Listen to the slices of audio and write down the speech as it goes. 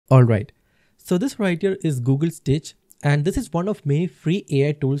Alright, so this right here is Google Stitch, and this is one of many free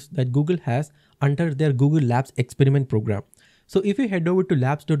AI tools that Google has under their Google Labs experiment program. So if you head over to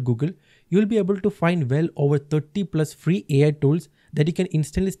labs.google, you'll be able to find well over 30 plus free AI tools that you can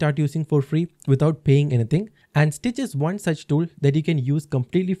instantly start using for free without paying anything. And Stitch is one such tool that you can use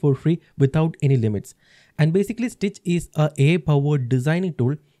completely for free without any limits. And basically Stitch is a AI powered designing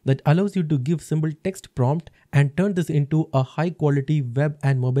tool that allows you to give simple text prompt and turn this into a high quality web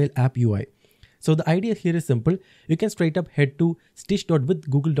and mobile app UI. So the idea here is simple. You can straight up head to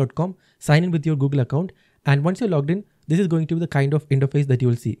stitch.withgoogle.com, sign in with your Google account, and once you're logged in, this is going to be the kind of interface that you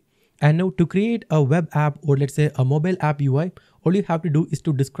will see. And now to create a web app or let's say a mobile app UI, all you have to do is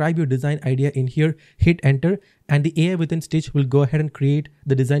to describe your design idea in here, hit enter, and the AI within Stitch will go ahead and create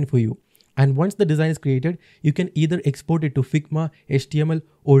the design for you. And once the design is created, you can either export it to Figma, HTML,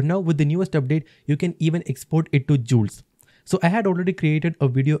 or now with the newest update, you can even export it to Jules. So I had already created a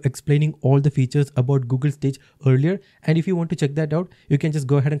video explaining all the features about Google Stitch earlier, and if you want to check that out, you can just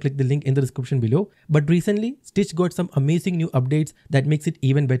go ahead and click the link in the description below. But recently, Stitch got some amazing new updates that makes it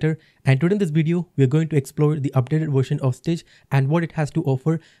even better, and today in this video, we are going to explore the updated version of Stitch and what it has to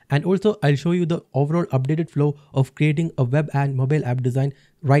offer, and also I'll show you the overall updated flow of creating a web and mobile app design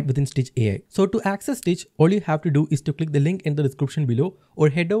right within Stitch AI. So to access Stitch, all you have to do is to click the link in the description below or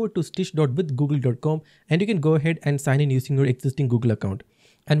head over to stitch.withgoogle.com and you can go ahead and sign in using your existing Google account.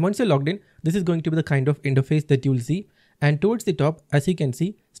 And once you're logged in, this is going to be the kind of interface that you will see. And towards the top, as you can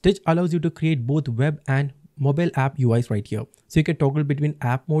see, Stitch allows you to create both web and mobile app UIs right here. So you can toggle between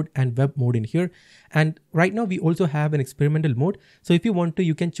app mode and web mode in here. And right now we also have an experimental mode. So if you want to,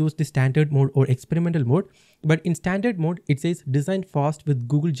 you can choose the standard mode or experimental mode. But in standard mode, it says design fast with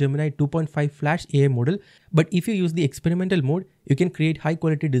Google Gemini 2.5 Flash AI model. But if you use the experimental mode, you can create high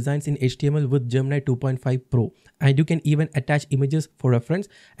quality designs in HTML with Gemini 2.5 Pro. And you can even attach images for reference.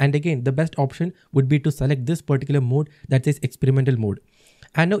 And again, the best option would be to select this particular mode that says experimental mode.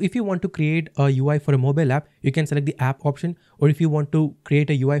 And now if you want to create a UI for a mobile app, you can select the app option, or if you want to create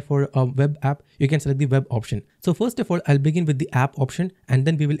a UI for a web app, you can select the web option. So first of all, I'll begin with the app option and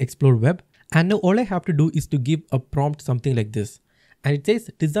then we will explore web. And now all I have to do is to give a prompt something like this. And it says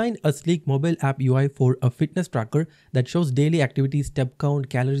design a sleek mobile app UI for a fitness tracker that shows daily activity, step count,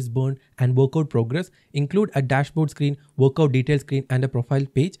 calories burned, and workout progress. Include a dashboard screen, workout detail screen, and a profile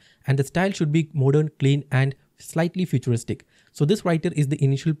page. And the style should be modern, clean, and slightly futuristic. So this right here is the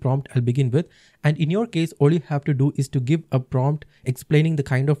initial prompt I'll begin with. And in your case, all you have to do is to give a prompt explaining the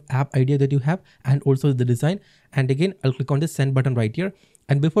kind of app idea that you have and also the design. And again, I'll click on this send button right here.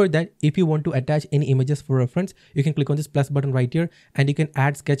 And before that, if you want to attach any images for reference, you can click on this plus button right here and you can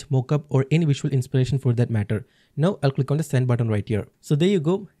add sketch, mockup, or any visual inspiration for that matter. Now I'll click on the send button right here. So there you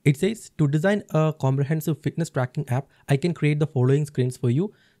go. It says to design a comprehensive fitness tracking app, I can create the following screens for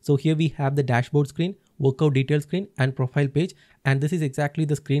you. So here we have the dashboard screen, workout detail screen, and profile page. And this is exactly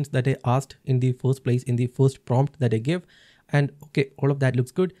the screens that I asked in the first place in the first prompt that I gave. And okay, all of that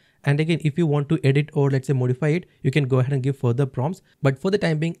looks good. And again, if you want to edit or let's say modify it, you can go ahead and give further prompts. But for the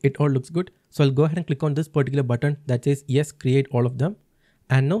time being, it all looks good. So I'll go ahead and click on this particular button that says yes, create all of them.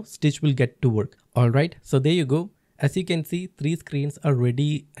 And now Stitch will get to work. All right, so there you go. As you can see, 3 screens are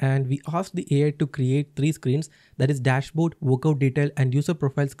ready and we asked the AI to create 3 screens, that is dashboard, workout detail, and user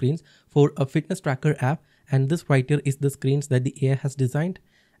profile screens for a fitness tracker app. And this right here is the screens that the AI has designed.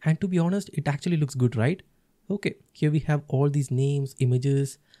 And to be honest, it actually looks good, right? Okay, here we have all these names,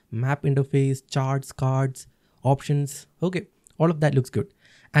 images, map interface, charts, cards, options. Okay, all of that looks good.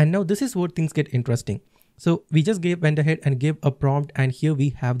 And now this is where things get interesting. So we just went ahead and gave a prompt and here we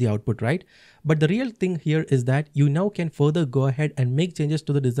have the output, right? But the real thing here is that you now can further go ahead and make changes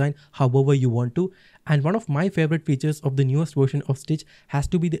to the design however you want to. And one of my favorite features of the newest version of Stitch has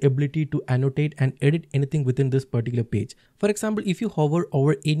to be the ability to annotate and edit anything within this particular page. For example, if you hover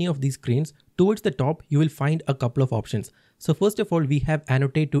over any of these screens, towards the top, you will find a couple of options. So first of all, we have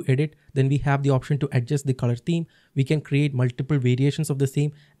annotate to edit. Then we have the option to adjust the color theme. We can create multiple variations of the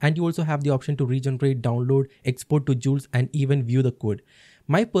same. And you also have the option to regenerate, download, export to Jules, and even view the code.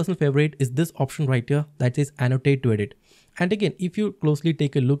 My personal favorite is this option right here that says annotate to edit. And again, if you closely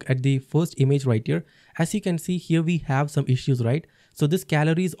take a look at the first image right here, as you can see here, we have some issues, right? So this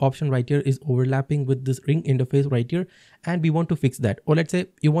calories option right here is overlapping with this ring interface right here. And we want to fix that. Or let's say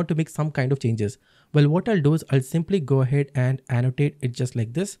you want to make some kind of changes. Well, what I'll do is I'll simply go ahead and annotate it just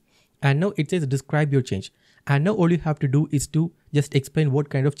like this. And now it says describe your change. And now all you have to do is to just explain what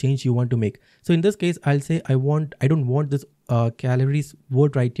kind of change you want to make. So in this case, I'll say I don't want this calories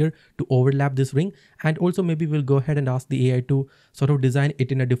word right here to overlap this ring. And also maybe we'll go ahead and ask the AI to sort of design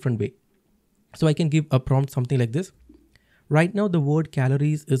it in a different way. So I can give a prompt something like this. Right now the word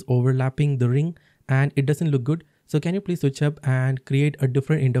calories is overlapping the ring and it doesn't look good. So can you please switch up and create a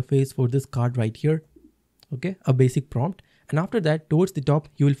different interface for this card right here? Okay, a basic prompt. And after that, towards the top,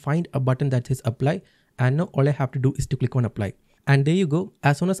 you will find a button that says apply. And now all I have to do is to click on apply. And there you go.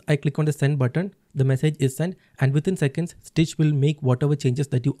 As soon as I click on the send button, the message is sent, and within seconds, Stitch will make whatever changes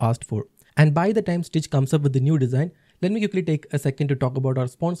that you asked for. And by the time Stitch comes up with the new design, let me quickly take a second to talk about our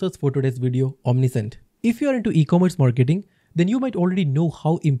sponsors for today's video, Omnisend. If you are into e-commerce marketing, then you might already know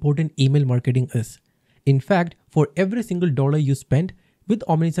how important email marketing is. In fact, for every single dollar you spend, with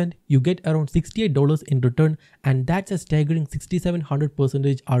Omnisend, you get around $68 in return, and that's a staggering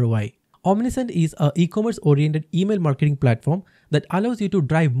 6700% ROI. Omnisend is an e-commerce oriented email marketing platform that allows you to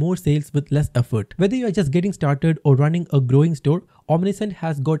drive more sales with less effort. Whether you are just getting started or running a growing store, Omnisend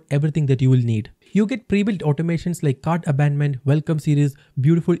has got everything that you will need. You get pre-built automations like cart abandonment, welcome series,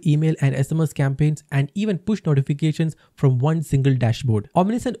 beautiful email and SMS campaigns, and even push notifications from one single dashboard.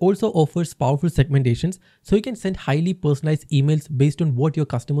 Omnisend also offers powerful segmentations, so you can send highly personalized emails based on what your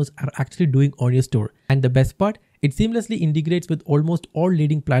customers are actually doing on your store. And the best part, it seamlessly integrates with almost all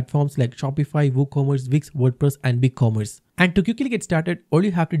leading platforms like Shopify, WooCommerce, Wix, WordPress, and BigCommerce. And to quickly get started, all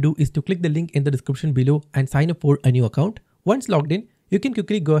you have to do is to click the link in the description below and sign up for a new account. Once logged in, you can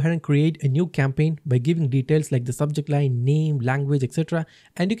quickly go ahead and create a new campaign by giving details like the subject line, name, language, etc.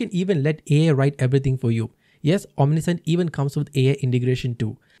 And you can even let AI write everything for you. Yes, Omnisend even comes with AI integration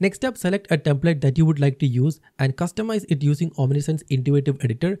too. Next up, select a template that you would like to use and customize it using Omnisend's intuitive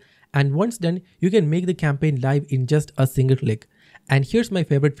editor. And once done, you can make the campaign live in just a single click. And here's my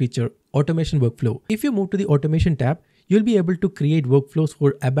favorite feature, automation workflow. If you move to the automation tab, you'll be able to create workflows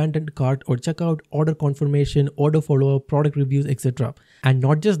for abandoned cart or checkout, order confirmation, order follow-up, product reviews, etc. And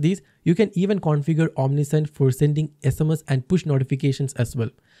not just these, you can even configure Omnisend for sending SMS and push notifications as well.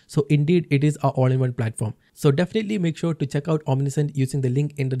 So indeed, it is an all-in-one platform. So definitely make sure to check out Omnisend using the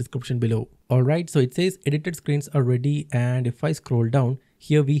link in the description below. Alright, so it says edited screens are ready, and if I scroll down,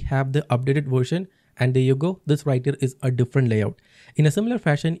 here we have the updated version. And there you go, this right here is a different layout. In a similar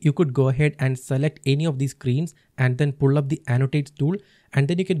fashion, you could go ahead and select any of these screens and then pull up the annotate tool, and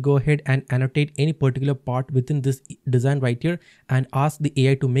then you can go ahead and annotate any particular part within this design right here and ask the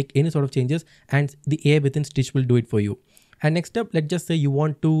AI to make any sort of changes, and the AI within Stitch will do it for you. And next up, let's just say you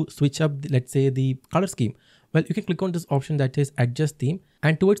want to switch up, let's say the color scheme. Well, you can click on this option that says adjust theme,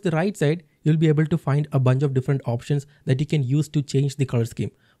 and towards the right side, you'll be able to find a bunch of different options that you can use to change the color scheme.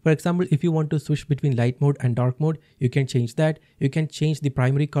 For example, if you want to switch between light mode and dark mode, you can change that. You can change the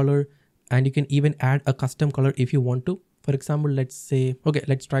primary color, and you can even add a custom color if you want to. For example, let's say, okay,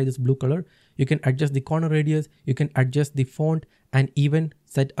 let's try this blue color. You can adjust the corner radius, you can adjust the font, and even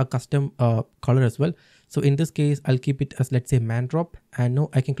set a custom color as well. So in this case, I'll keep it as, let's say, man drop, and now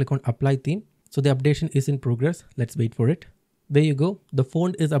I can click on apply theme. So the updation is in progress. Let's wait for it. There you go. The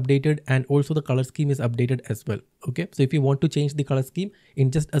font is updated and also the color scheme is updated as well. Okay. So if you want to change the color scheme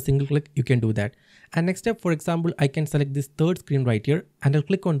in just a single click, you can do that. And next step, for example, I can select this third screen right here, and I'll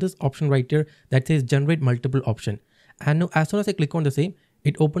click on this option right here that says generate multiple option. And now as soon as I click on the same,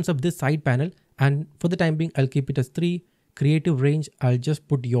 it opens up this side panel, and for the time being, I'll keep it as 3. Creative range, I'll just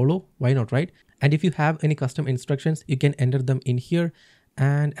put YOLO. Why not, right? And if you have any custom instructions, you can enter them in here.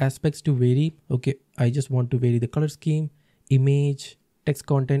 And aspects to vary. Okay. I just want to vary the color scheme, image, text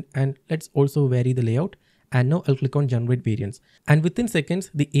content, and let's also vary the layout. And now I'll click on generate variants, and within seconds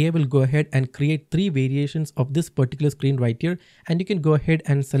the AI will go ahead and create 3 variations of this particular screen right here, and you can go ahead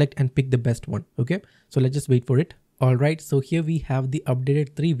and select and pick the best one. Okay, so let's just wait for it. Alright, so here we have the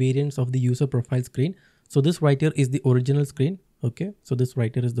updated 3 variants of the user profile screen. So this right here is the original screen. Okay, so this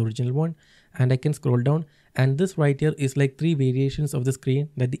right here is the original one, and I can scroll down, and this right here is like 3 variations of the screen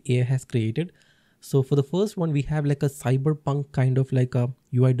that the AI has created. So for the first one, we have like a cyberpunk kind of like a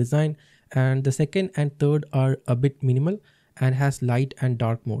UI design, and the second and third are a bit minimal and has light and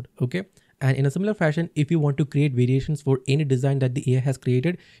dark mode. Okay. And in a similar fashion, if you want to create variations for any design that the AI has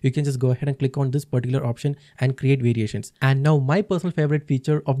created, you can just go ahead and click on this particular option and create variations. And now my personal favorite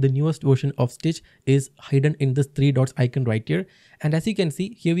feature of the newest version of Stitch is hidden in this 3 dots icon right here. And as you can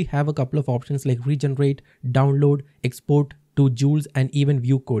see, here we have a couple of options like regenerate, download, export to Jules, and even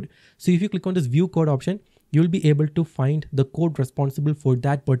view code. So if you click on this view code option, you'll be able to find the code responsible for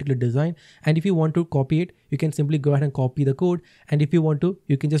that particular design. And if you want to copy it, you can simply go ahead and copy the code. And if you want to,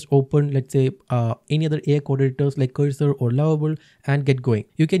 you can just open, let's say, any other AI code editors like Cursor or Lovable and get going.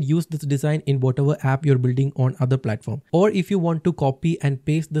 You can use this design in whatever app you're building on other platform. Or if you want to copy and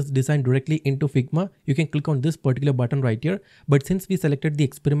paste this design directly into Figma, you can click on this particular button right here. But since we selected the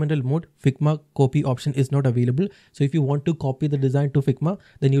experimental mode, Figma copy option is not available. So if you want to copy the design to Figma,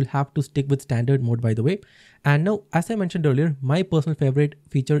 then you'll have to stick with standard mode, by the way. And now, as I mentioned earlier, my personal favorite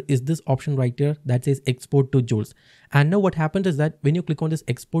feature is this option right here that says export to Jules. And now what happens is that when you click on this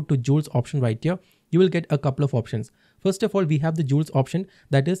export to Jules option right here, you will get a couple of options. First of all, we have the Jules option.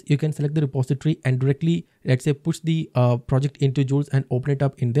 That is, you can select the repository and directly, let's say, push the project into Jules and open it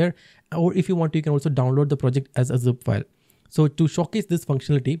up in there. Or if you want to, you can also download the project as a zip file. So to showcase this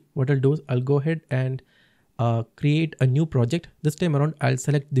functionality, what I'll do is I'll go ahead and create a new project. This time around, I'll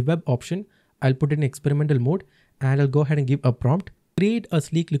select the web option. I'll put it in experimental mode and I'll go ahead and give a prompt. Create a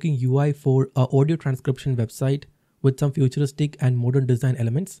sleek looking UI for an audio transcription website with some futuristic and modern design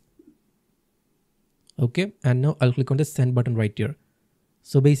elements. Okay, and now I'll click on the send button right here.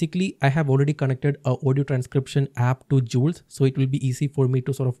 So basically I have already connected a audio transcription app to Jules, so it will be easy for me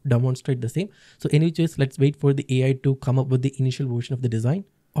to sort of demonstrate the same. So anyways, let's wait for the AI to come up with the initial version of the design.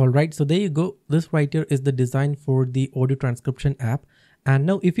 Alright, so there you go. This right here is the design for the audio transcription app. And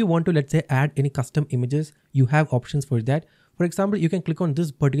now if you want to, let's say, add any custom images, you have options for that. For example, you can click on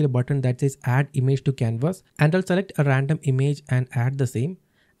this particular button that says add image to canvas, and I'll select a random image and add the same.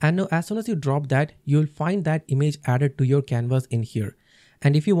 And now as soon as you drop that, you'll find that image added to your canvas in here.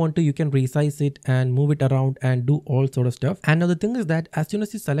 And if you want to, you can resize it and move it around and do all sort of stuff. And now the thing is that as soon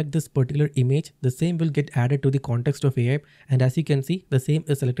as you select this particular image, the same will get added to the context of AI. And as you can see, the same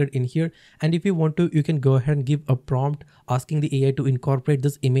is selected in here. And if you want to, you can go ahead and give a prompt asking the AI to incorporate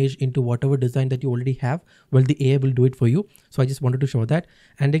this image into whatever design that you already have. Well, the AI will do it for you. So I just wanted to show that.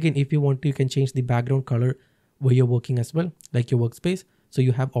 And again, if you want to, you can change the background color where you're working as well, like your workspace. So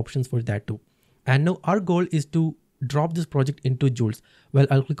you have options for that too. And now our goal is to drop this project into Jules. Well,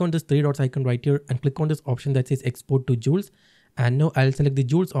 I'll click on this three dots icon right here and click on this option that says export to Jules. And now I'll select the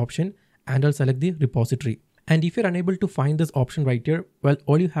Jules option and I'll select the repository. And if you're unable to find this option right here, well,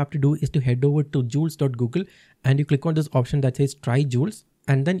 all you have to do is to head over to jules.google and you click on this option that says try Jules.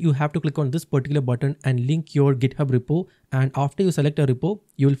 And then you have to click on this particular button and link your GitHub repo. And after you select a repo,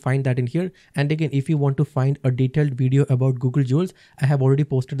 you will find that in here. And again, if you want to find a detailed video about Google Jules, I have already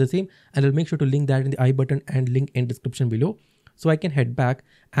posted the same and I'll make sure to link that in the I button and link in description below. So I can head back,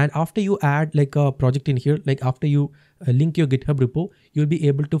 and after you add like a project in here, like after you link your GitHub repo, you'll be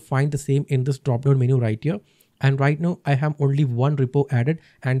able to find the same in this drop down menu right here. And right now I have only one repo added,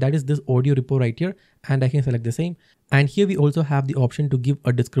 and that is this audio repo right here, and I can select the same. And here we also have the option to give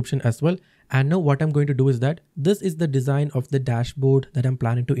a description as well. And now what I'm going to do is that this is the design of the dashboard that I'm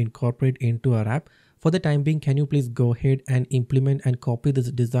planning to incorporate into our app. For the time being, can you please go ahead and implement and copy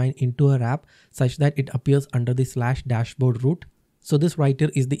this design into our app such that it appears under the /dashboard root. So this right here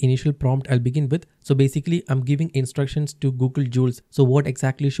is the initial prompt I'll begin with. So basically I'm giving instructions to Google Jules. So what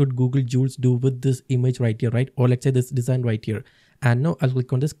exactly should Google Jules do with this image right here, right? Or let's say this design right here. And now I'll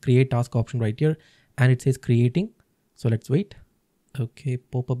click on this create task option right here and it says creating. So let's wait. Okay,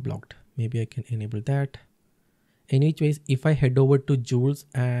 pop-up blocked. Maybe I can enable that. Anyways, if I head over to Jules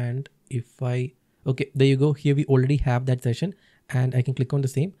and okay, there you go. Here we already have that session and I can click on the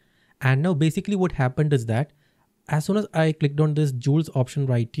same. And now basically what happened is that as soon as I clicked on this Jules option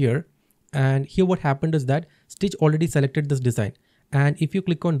right here, and here what happened is that Stitch already selected this design. And if you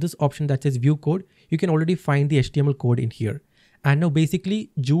click on this option that says view code, you can already find the HTML code in here. And now basically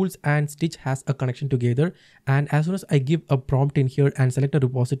Jules and Stitch has a connection together. And as soon as I give a prompt in here and select a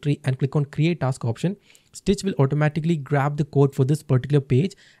repository and click on create task option, Stitch will automatically grab the code for this particular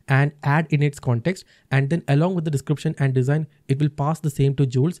page and add in its context. And then along with the description and design, it will pass the same to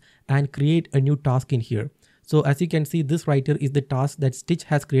Jules and create a new task in here. So as you can see, this right here is the task that Stitch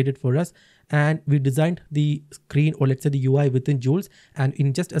has created for us. And we designed the screen, or let's say the UI within Jules. And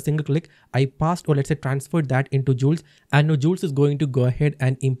in just a single click, I passed, or let's say transferred that into Jules. And now Jules is going to go ahead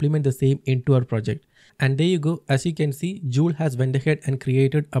and implement the same into our project. And there you go. As you can see, Jules has went ahead and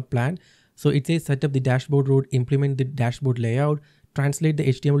created a plan. So it says set up the dashboard route, implement the dashboard layout, translate the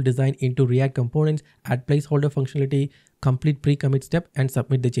HTML design into React components, add placeholder functionality, complete pre-commit step, and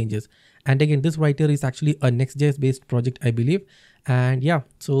submit the changes. And again, this right here is actually a Next.js based project, I believe. And yeah,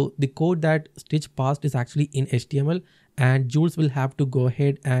 so the code that Stitch passed is actually in HTML, and Jules will have to go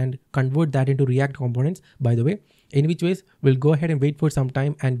ahead and convert that into React components, by the way. In which ways, we'll go ahead and wait for some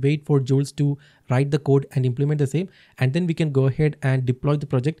time and wait for Jules to write the code and implement the same. And then we can go ahead and deploy the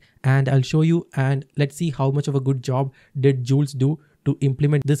project, and I'll show you, and let's see how much of a good job did Jules do to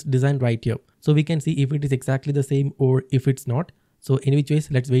implement this design right here. So we can see if it is exactly the same or if it's not. So in which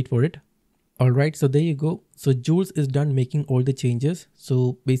ways, let's wait for it. Alright, so there you go. So Jules is done making all the changes.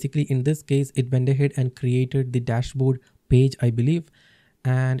 So basically in this case, it went ahead and created the dashboard page, I believe,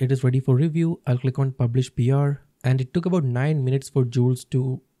 and it is ready for review. I'll click on publish PR, and it took about 9 minutes for Jules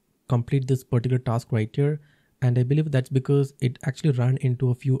to complete this particular task right here. And I believe that's because it actually ran into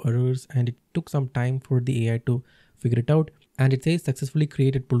a few errors and it took some time for the AI to figure it out. And it says successfully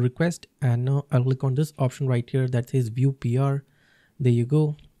created pull request. And now I'll click on this option right here that says view PR. There you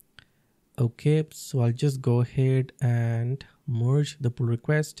go. Okay, so I'll just go ahead and merge the pull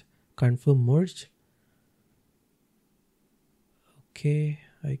request, confirm merge. Okay,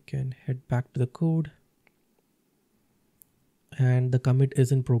 I can head back to the code and the commit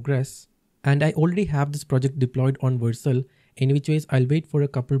is in progress. And I already have this project deployed on Vercel, in which ways I'll wait for a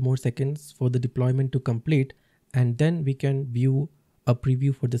couple more seconds for the deployment to complete and then we can view a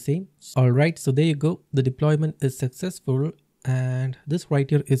preview for the same. All right, so there you go. The deployment is successful and this right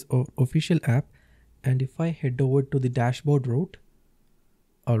here is our official app. And if I head over to the dashboard route,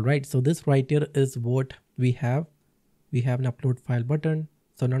 all right, so this right here is what we have. We have an upload file button.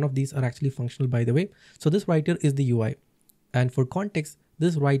 So none of these are actually functional, by the way. So this right here is the UI. And for context,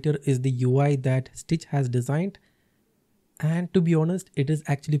 this right here is the UI that Stitch has designed. And to be honest, it is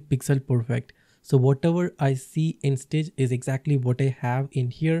actually pixel perfect. So whatever I see in Stitch is exactly what I have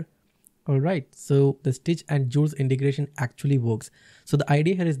in here. All right, so the Stitch and Jules integration actually works. So the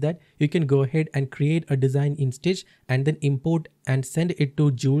idea here is that you can go ahead and create a design in Stitch and then import and send it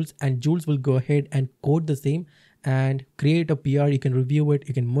to Jules, and Jules will go ahead and code the same and create a PR. You can review it,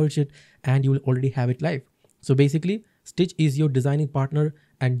 you can merge it, and you will already have it live. So basically, Stitch is your designing partner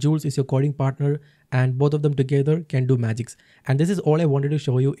and Jules is your coding partner, and both of them together can do magics. And this is all I wanted to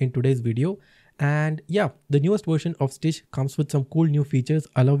show you in today's video. And yeah, the newest version of Stitch comes with some cool new features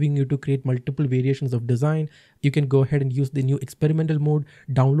allowing you to create multiple variations of design. You can go ahead and use the new experimental mode,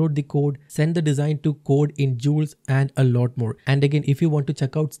 download the code, send the design to code in Jules, and a lot more. And again, if you want to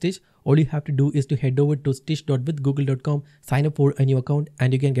check out Stitch, all you have to do is to head over to stitch.withgoogle.com, sign up for a new account,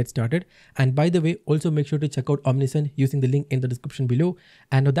 and you can get started. And by the way, also make sure to check out Omniscient using the link in the description below.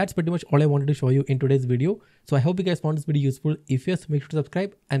 And now that's pretty much all I wanted to show you in today's video. So I hope you guys found this video useful. If yes, make sure to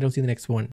subscribe and I'll see you in the next one.